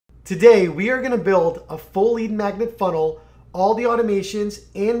Today, we are going to build a full lead magnet funnel, all the automations,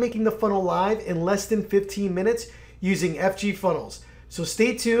 and making the funnel live in less than 15 minutes using FG Funnels. So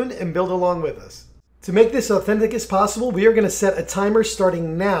stay tuned and build along with us. To make this authentic as possible, we are going to set a timer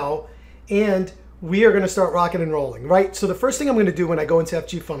starting now, and we are going to start rocking and rolling, right? So the first thing I'm going to do when I go into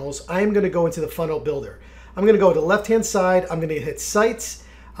FG Funnels, I'm going to go into the funnel builder. I'm going to go to the left-hand side. I'm going to hit Sites.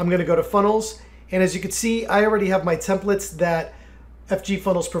 I'm going to go to Funnels. And as you can see, I already have my templates that FG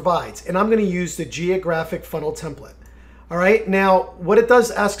Funnels provides, and I'm going to use the geographic funnel template. All right, now what it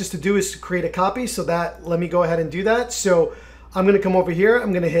does ask us to do is to create a copy, so that let me go ahead and do that. So I'm going to come over here,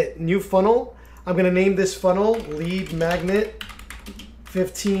 I'm going to hit New Funnel. I'm going to name this funnel Lead Magnet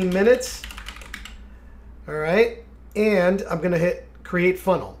 15 minutes. All right, and I'm going to hit Create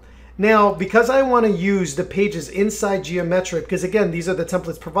Funnel. Now, because I want to use the pages inside Geometric, because again, these are the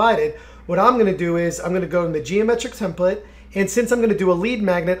templates provided, what I'm going to do is I'm going to go in the Geometric template, and since I'm going to do a lead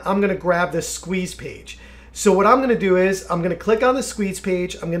magnet, I'm going to grab this squeeze page. So what I'm going to do is I'm going to click on the squeeze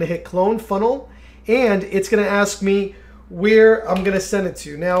page, I'm going to hit Clone Funnel, and it's going to ask me where I'm going to send it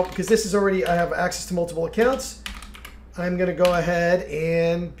to. Now, because this is already, I have access to multiple accounts, I'm going to go ahead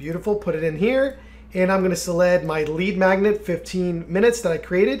and, beautiful, put it in here, and I'm going to select my lead magnet 15 minutes that I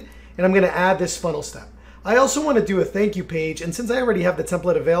created, and I'm going to add this funnel step. I also want to do a thank you page, and since I already have the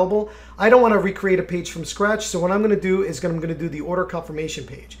template available, I don't want to recreate a page from scratch. So what I'm going to do is I'm going to do the order confirmation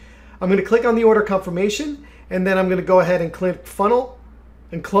page. I'm going to click on the order confirmation, and then I'm going to go ahead and click funnel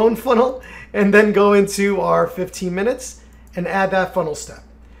and clone funnel, and then go into our 15 minutes and add that funnel step.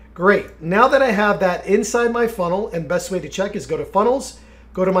 Great. Now that I have that inside my funnel, and best way to check is go to funnels,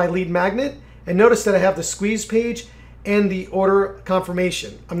 go to my lead magnet, and notice that I have the squeeze page and the order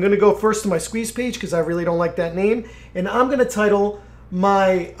confirmation. I'm going to go first to my squeeze page because I really don't like that name, and I'm going to title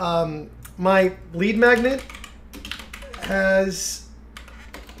my my lead magnet as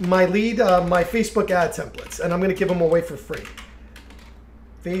my Facebook ad templates, and I'm going to give them away for free.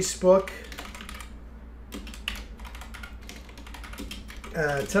 Facebook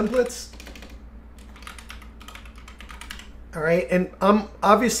ad templates. All right, and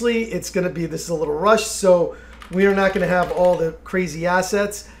obviously it's going to be, this is a little rushed, so we are not going to have all the crazy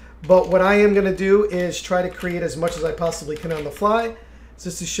assets, but what I am going to do is try to create as much as I possibly can on the fly,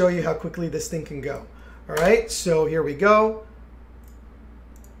 just to show you how quickly this thing can go. All right, so here we go.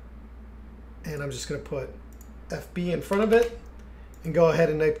 And I'm just going to put FB in front of it and go ahead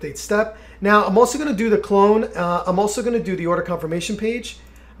and update step. Now, I'm also going to do the clone. I'm also going to do the order confirmation page.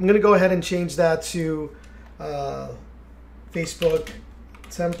 I'm going to go ahead and change that to Facebook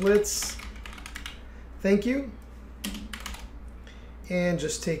templates. Thank you. And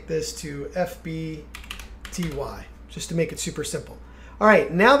just take this to FBTY, just to make it super simple. All right,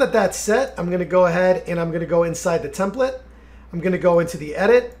 now that that's set, I'm going to go ahead and I'm going to go inside the template. I'm going to go into the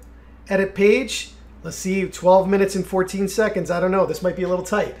edit page. Let's see, 12 minutes and 14 seconds. I don't know, this might be a little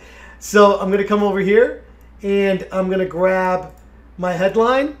tight. So I'm going to come over here and I'm going to grab my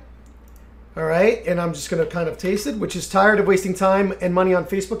headline. All right, and I'm just going to kind of taste it, which is tired of wasting time and money on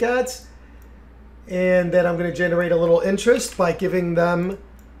Facebook ads. And then I'm going to generate a little interest by giving them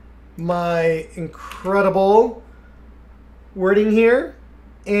my incredible wording here.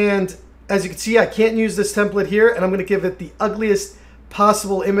 And as you can see, I can't use this template here, and I'm going to give it the ugliest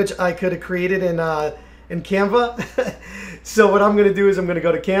possible image I could have created in Canva. So what I'm going to do is I'm going to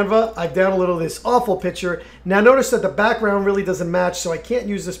go to Canva. I've downloaded this awful picture. Now notice that the background really doesn't match, so I can't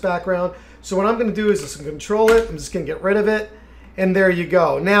use this background. So what I'm going to do is just control it. I'm just going to get rid of it. And there you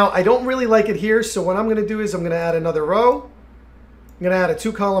go. Now, I don't really like it here, so what I'm going to do is I'm going to add another row. I'm going to add a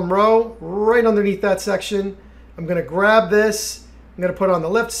 2-column row right underneath that section. I'm going to grab this. I'm going to put it on the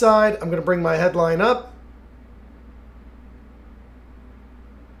left side. I'm going to bring my headline up.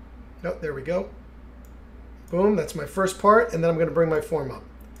 Oh, there we go. Boom, that's my first part, and then I'm going to bring my form up.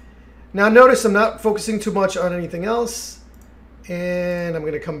 Now, notice I'm not focusing too much on anything else, and I'm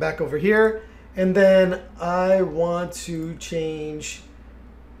going to come back over here. And then I want to change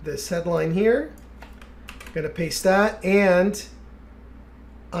this headline here. I'm going to paste that, and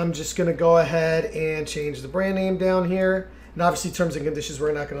I'm just going to go ahead and change the brand name down here. And obviously terms and conditions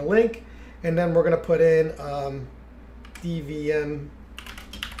we're not going to link. And then we're going to put in DVM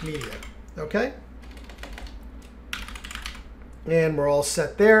Media. Okay? And we're all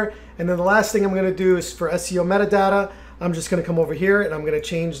set there. And then the last thing I'm going to do is for SEO metadata, I'm just going to come over here and I'm going to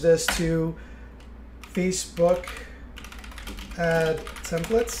change this to Facebook ad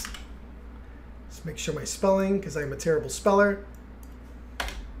templates. Just make sure my spelling, because I'm a terrible speller.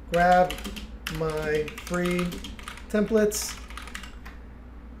 Grab my free templates.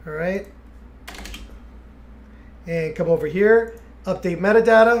 All right. And come over here, update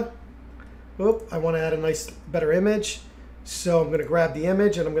metadata. Oop, I want to add a nice, better image. So I'm going to grab the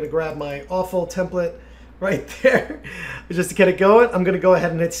image and I'm going to grab my awful template right there. Just to get it going, I'm going to go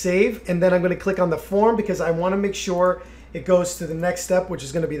ahead and hit save. And then I'm going to click on the form because I want to make sure it goes to the next step, which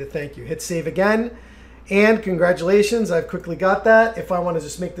is going to be the thank you. Hit save again. And congratulations, I've quickly got that. If I want to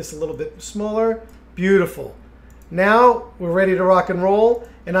just make this a little bit smaller, beautiful. Now we're ready to rock and roll.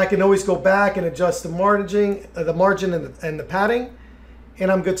 And I can always go back and adjust the margin and the padding.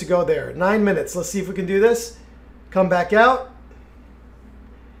 And I'm good to go there. 9 minutes. Let's see if we can do this. Come back out.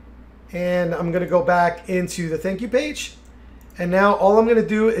 And I'm going to go back into the thank you page. And now all I'm going to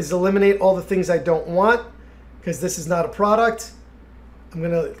do is eliminate all the things I don't want because this is not a product. I'm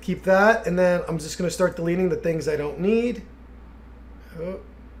going to keep that. And then I'm just going to start deleting the things I don't need. Oh,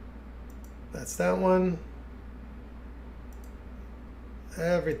 that's that one.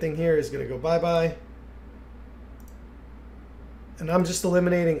 Everything here is going to go bye-bye. And I'm just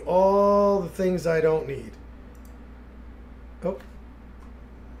eliminating all the things I don't need. Oh,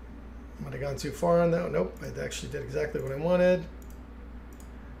 I might have gone too far on that. Nope, I actually did exactly what I wanted.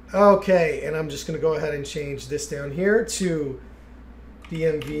 Okay, and I'm just going to go ahead and change this down here to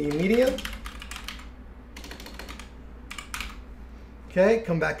DMV Media. Okay,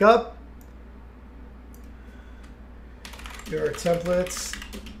 come back up. Your templates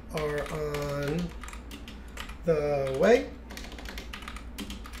are on the way.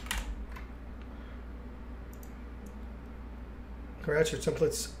 Congrats, your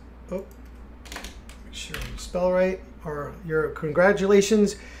templates. Oh, make sure you spell right. Or your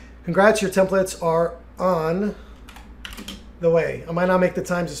congratulations. Congrats, your templates are on the way. I might not make the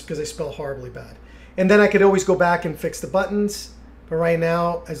times just because I spell horribly bad. And then I could always go back and fix the buttons. But right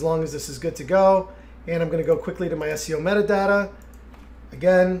now, as long as this is good to go, and I'm going to go quickly to my SEO metadata.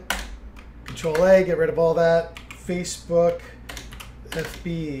 Again, Control A, get rid of all that. Facebook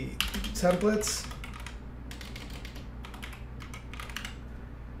FB templates.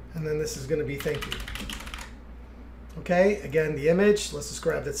 And then this is going to be thank you. Okay, again, the image. Let's just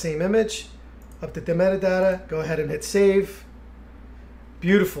grab that same image. Update the metadata. Go ahead and hit save.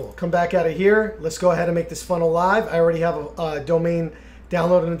 Beautiful. Come back out of here. Let's go ahead and make this funnel live. I already have a domain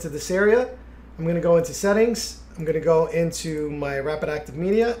downloaded into this area. I'm going to go into settings. I'm going to go into my Rapid Active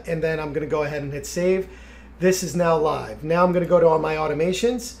Media, and then I'm going to go ahead and hit save. This is now live. Now I'm going to go to all my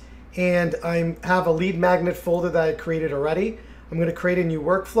automations, and I have a lead magnet folder that I created already. I'm going to create a new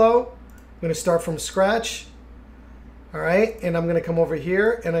workflow. I'm going to start from scratch. All right, and I'm going to come over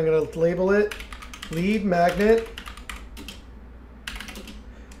here, and I'm going to label it lead magnet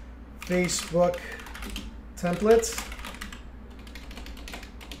Facebook templates.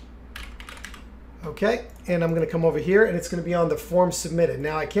 Okay, and I'm going to come over here and it's going to be on the form submitted.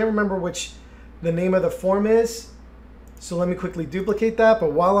 Now I can't remember which the name of the form is, so let me quickly duplicate that.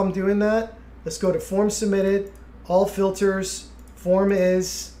 But while I'm doing that, let's go to form submitted, all filters, form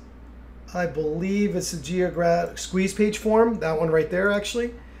is, I believe it's a squeeze page form, that one right there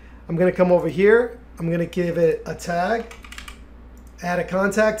actually. I'm going to come over here, I'm going to give it a tag, add a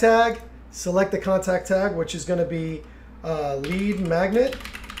contact tag, select the contact tag, which is going to be lead magnet.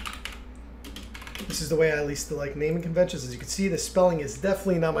 This is the way I at least like naming conventions. As you can see, the spelling is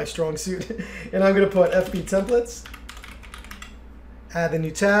definitely not my strong suit. And I'm going to put FB templates, add the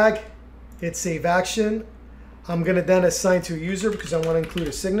new tag, hit save action. I'm going to then assign to a user because I want to include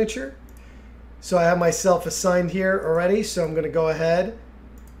a signature. So I have myself assigned here already. So I'm going to go ahead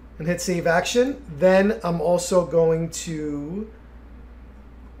and hit save action. Then I'm also going to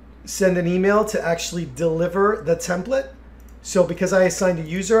send an email to actually deliver the template. So because I assigned a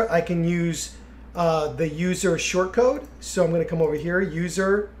user, I can use the user shortcode. So I'm going to come over here,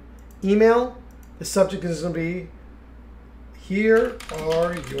 user email. The subject is going to be, here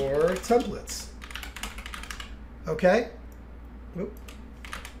are your templates. Okay. Oop.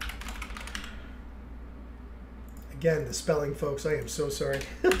 Again, the spelling, folks, I am so sorry.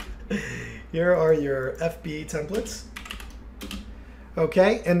 Here are your FB templates.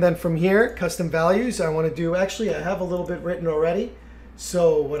 Okay, and then from here, custom values, I want to do, actually I have a little bit written already.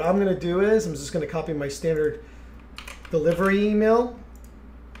 So what I'm going to do is I'm just going to copy my standard delivery email.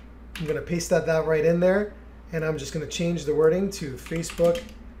 I'm going to paste that right in there. And I'm just going to change the wording to Facebook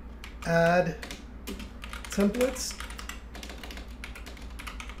ad templates.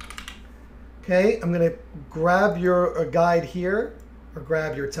 Okay, I'm going to grab your guide here, or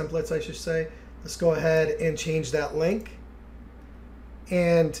grab your templates, I should say. Let's go ahead and change that link.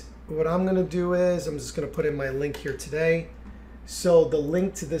 And what I'm going to do is I'm just going to put in my link here today. So the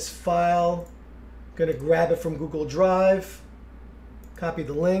link to this file, I'm going to grab it from Google Drive, copy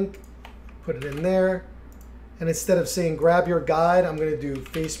the link, put it in there. And instead of saying grab your guide, I'm going to do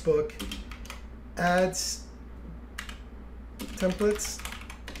Facebook ads templates.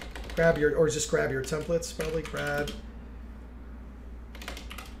 Grab your, or just grab your templates, probably grab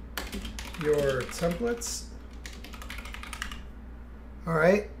your templates. All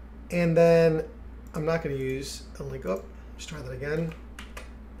right, and then I'm not going to use a link. Oh, let's try that again.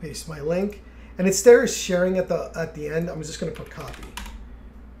 Paste my link, and instead of sharing at the end, I'm just going to put copy.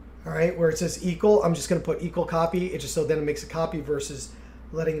 All right, where it says equal, I'm just going to put equal copy. It just so then it makes a copy versus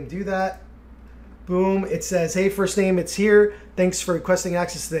letting him do that. Boom, it says, hey, first name, it's here. Thanks for requesting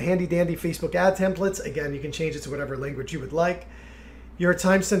access to the handy dandy Facebook ad templates. Again, you can change it to whatever language you would like. Your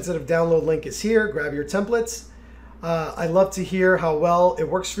time-sensitive download link is here. Grab your templates. I'd love to hear how well it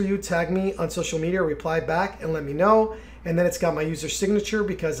works for you. Tag me on social media, reply back and let me know. And then it's got my user signature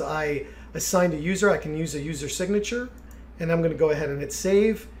because I assigned a user. I can use a user signature. And I'm going to go ahead and hit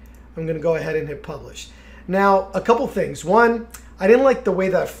save. I'm going to go ahead and hit publish. Now, a couple things. One, I didn't like the way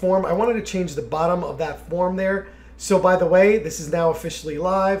that form, I wanted to change the bottom of that form there. So by the way, this is now officially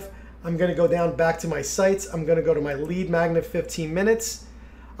live. I'm going to go down back to my sites. I'm going to go to my lead magnet 15 minutes.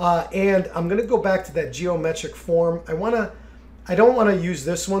 And I'm going to go back to that geometric form. I don't want to use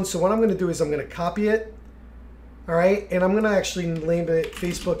this one. So what I'm going to do is I'm going to copy it. All right. And I'm going to actually name it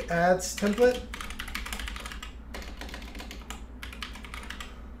Facebook ads template.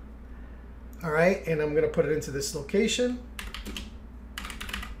 All right. And I'm going to put it into this location.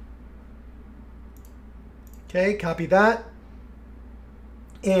 Okay. Copy that.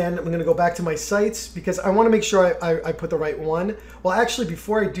 And I'm going to go back to my sites because I want to make sure I put the right one. Well, actually,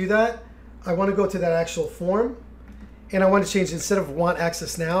 before I do that, I want to go to that actual form. And I want to change, instead of want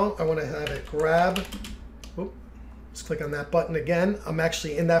access now, I want to have it grab. Oop, let's click on that button again. I'm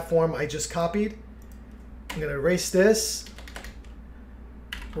actually in that form I just copied. I'm going to erase this.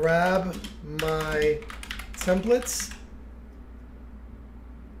 Grab my templates.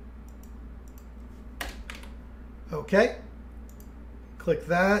 Okay. Click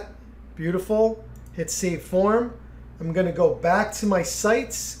that. Beautiful. Hit save form. I'm going to go back to my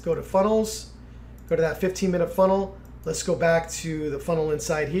sites, go to funnels, go to that 15-minute funnel. Let's go back to the funnel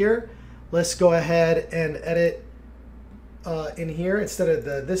inside here. Let's go ahead and edit in here. Instead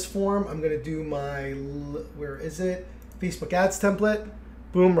of this form, I'm going to do my, where is it? Facebook ads template.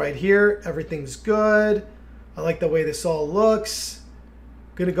 Boom, right here. Everything's good. I like the way this all looks.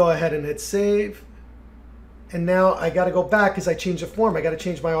 I'm going to go ahead and hit save. And now I got to go back because I changed the form. I got to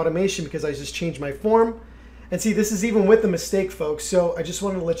change my automation because I just changed my form. And see, this is even with the mistake, folks. So I just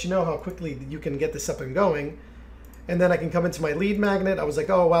wanted to let you know how quickly you can get this up and going. And then I can come into my lead magnet. I was like,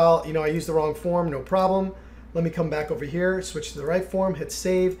 oh, well, you know, I used the wrong form. No problem. Let me come back over here, switch to the right form, hit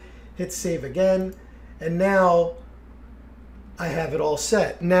save again. And now I have it all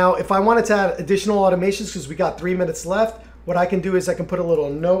set. Now, if I wanted to add additional automations, because we got 3 minutes left, what I can do is I can put a little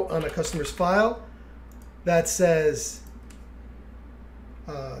note on a customer's file that says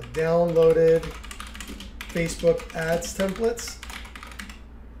downloaded Facebook ads templates,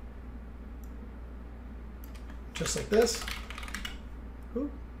 just like this.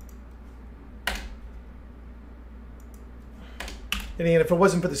 Ooh. And again, if it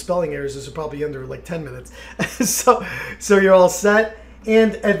wasn't for the spelling errors, this would probably be under like 10 minutes. so you're all set.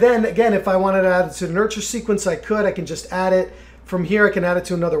 And then again, if I wanted to add it to the nurture sequence, I could. I can just add it from here. I can add it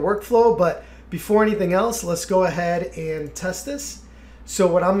to another workflow, but before anything else, let's go ahead and test this. So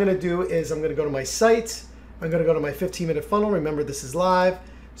what I'm going to do is I'm going to go to my site. I'm going to go to my 15-minute funnel. Remember, this is live.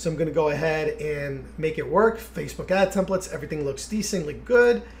 So I'm going to go ahead and make it work. Facebook ad templates. Everything looks decently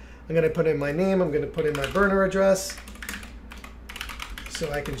good. I'm going to put in my name. I'm going to put in my burner address so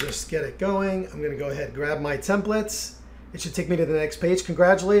I can just get it going. I'm going to go ahead and grab my templates. It should take me to the next page.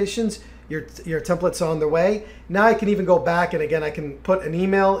 Congratulations. Your templates are on their way. Now I can even go back and again, I can put an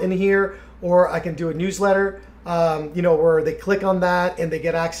email in here, or I can do a newsletter, you know, where they click on that and they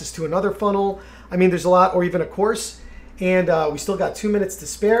get access to another funnel. I mean, there's a lot, or even a course. And we still got 2 minutes to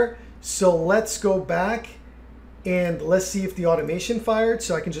spare. So let's go back and let's see if the automation fired.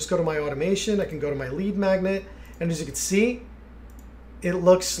 So I can just go to my automation. I can go to my lead magnet. And as you can see, it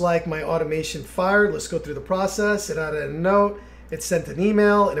looks like my automation fired. Let's go through the process. It added a note. It sent an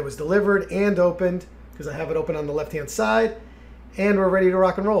email and it was delivered and opened because I have it open on the left-hand side. And we're ready to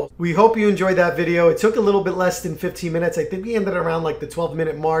rock and roll. We hope you enjoyed that video. It took a little bit less than 15 minutes. I think we ended around like the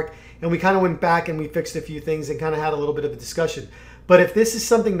 12-minute mark, and we kind of went back and we fixed a few things and kind of had a little bit of a discussion. But if this is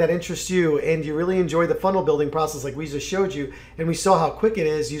something that interests you and you really enjoy the funnel building process like we just showed you, and we saw how quick it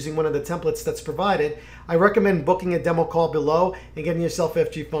is using one of the templates that's provided, I recommend booking a demo call below and getting yourself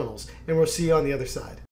FG funnels. And we'll see you on the other side.